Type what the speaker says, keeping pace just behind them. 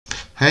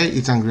Hey,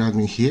 it's Angry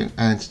Admin here,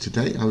 and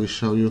today I will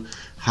show you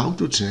how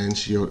to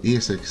change your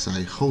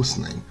ESXi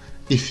hostname.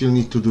 If you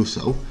need to do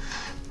so,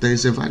 there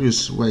is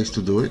various ways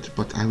to do it,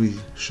 but I will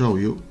show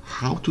you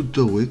how to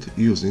do it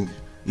using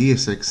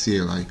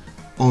esxcli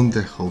on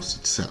the host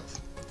itself.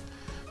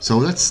 So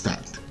let's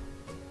start.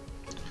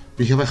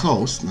 We have a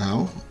host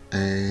now,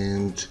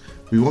 and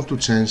we want to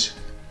change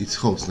its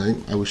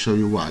hostname. I will show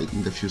you why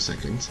in a few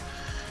seconds.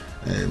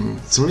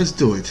 So let's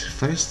do it.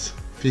 First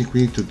thing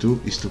we need to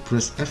do is to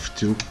press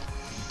F2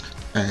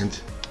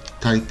 and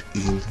type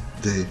in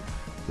the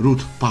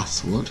root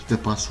password, the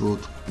password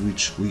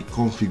which we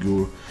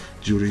configure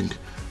during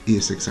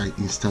ESXi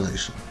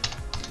installation.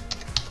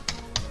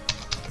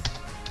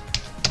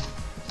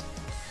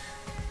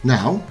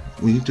 Now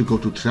we need to go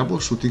to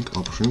troubleshooting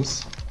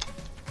options,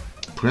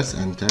 press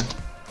enter,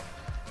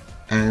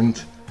 and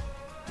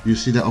you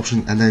see the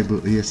option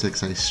enable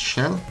ESXi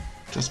shell.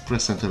 Just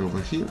press enter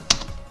over here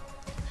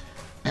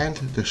and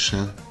the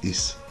shell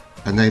is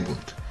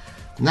enabled.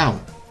 Now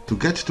to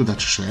get to that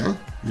shell,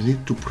 you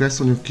need to press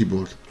on your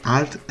keyboard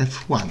Alt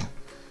F1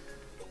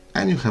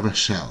 and you have a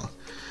shell.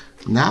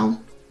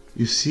 Now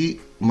you see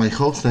my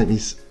hostname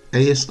is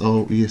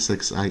ASO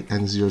ESXi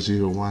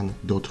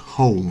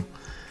n001.home.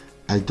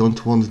 I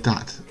don't want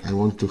that. I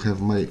want to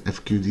have my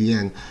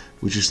FQDN,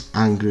 which is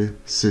angry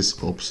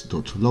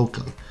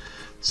sysops.local.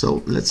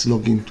 So let's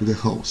log into the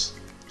host.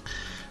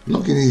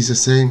 Login is the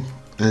same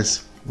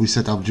as we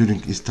set up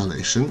during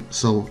installation.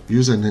 So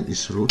username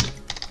is root.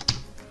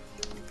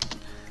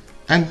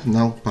 And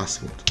now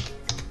password.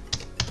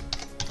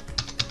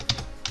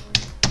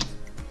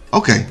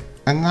 Okay,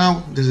 and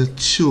now there's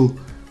two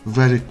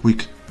very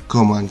quick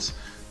commands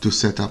to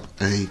set up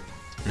a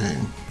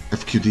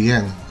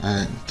FQDN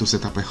and to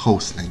set up a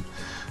hostname.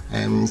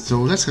 So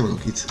let's have a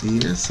look. It's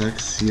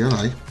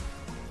esxcli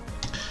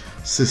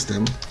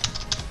system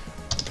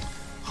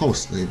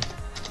hostname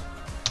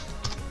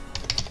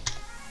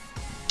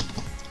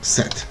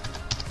set.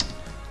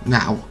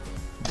 Now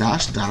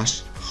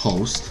 --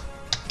 host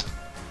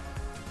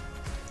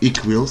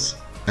equals,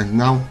 and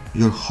now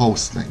your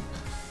host name.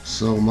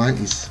 So mine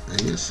is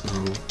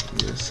ASO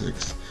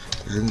ESX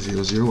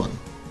n001.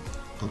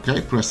 Okay,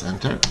 press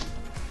enter.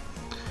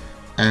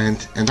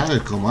 And another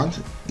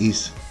command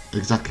is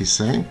exactly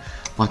same,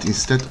 but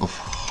instead of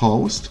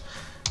host,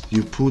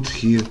 you put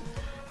here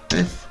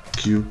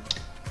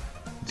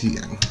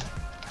FQDN.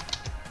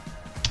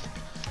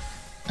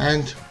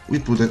 And we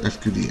put an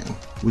FQDN,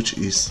 which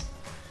is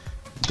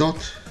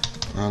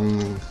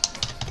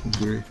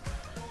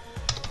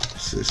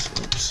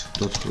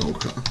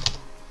 .angry_sysops.local,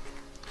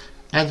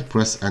 and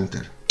press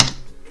enter.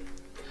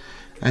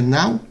 And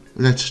now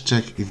let's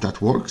check if that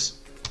works.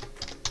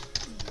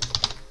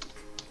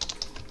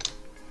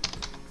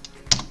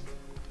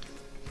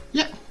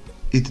 Yeah,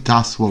 it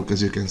does work,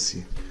 as you can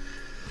see.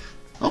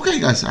 Okay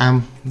guys,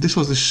 this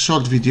was a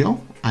short video.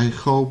 I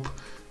hope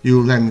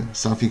you learned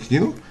something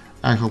new.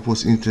 I hope it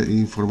was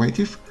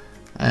informative.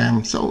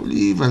 So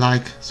leave a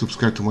like,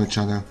 subscribe to my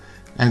channel,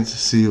 and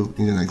see you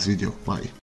in the next video. Bye.